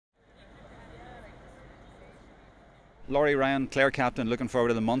Laurie Ryan, Clare captain, looking forward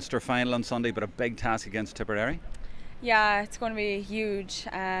to the Munster Final on Sunday, but a big task against Tipperary. Yeah, it's going to be huge.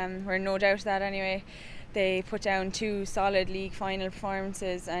 We're no doubt of that anyway. They put down 2 solid league final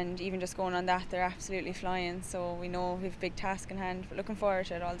performances, and even just going on that, they're absolutely flying. So we know we have a big task in hand, but looking forward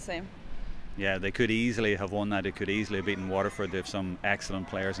to it all the same. Yeah, they could easily have won that. They could easily have beaten Waterford. They have some excellent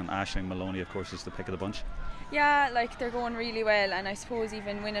players, and Aisling Maloney, of course, is the pick of the bunch. Yeah, like they're going really well, and I suppose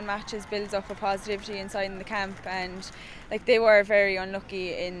even winning matches builds up a positivity inside in the camp. And like they were very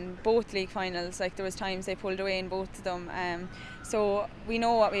unlucky in both league finals. Like there was times they pulled away in both of them. So we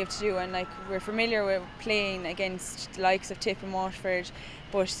know what we have to do, and like we're familiar with playing against the likes of Tipp and Waterford,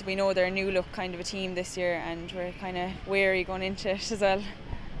 but we know they're a new look kind of a team this year, and we're kind of wary going into it as well.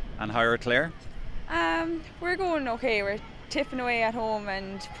 And how are Clare? We're going okay. We're tipping away at home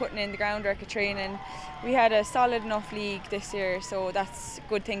and putting in the groundwork of training. We had a solid enough league this year, so that's a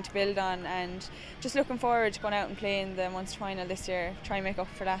good thing to build on, and just looking forward to going out and playing the Munster Final this year, try and make up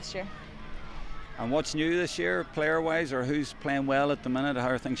for last year. And what's new this year, player-wise, or who's playing well at the minute? How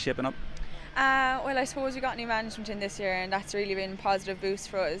are things shaping up? Well, I suppose we got new management in this year, and that's really been a positive boost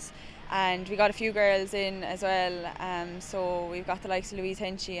for us. And we got a few girls in as well, so we've got the likes of Louise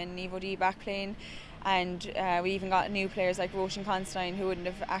Henchy and Nivo D back playing, and we even got new players like Roshan Constantine, who wouldn't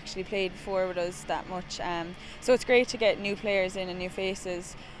have actually played before with us that much. So it's great to get new players in and new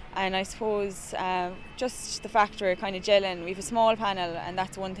faces. And I suppose just the fact we're kind of gelling, we have a small panel, and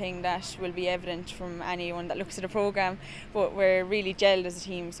that's one thing that will be evident from anyone that looks at the programme, but we're really gelled as a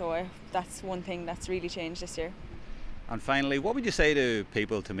team, so that's one thing that's really changed this year. And finally, what would you say to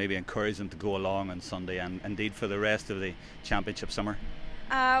people to maybe encourage them to go along on Sunday and indeed for the rest of the championship summer?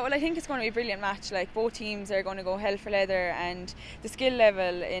 Well, I think it's going to be a brilliant match. Like both teams are going to go hell for leather, and the skill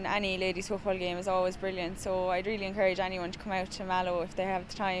level in any ladies football game is always brilliant. So I'd really encourage anyone to come out to Mallow if they have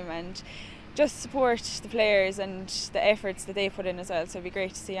the time and just support the players and the efforts that they put in as well. So it'd be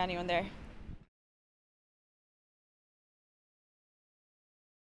great to see anyone there.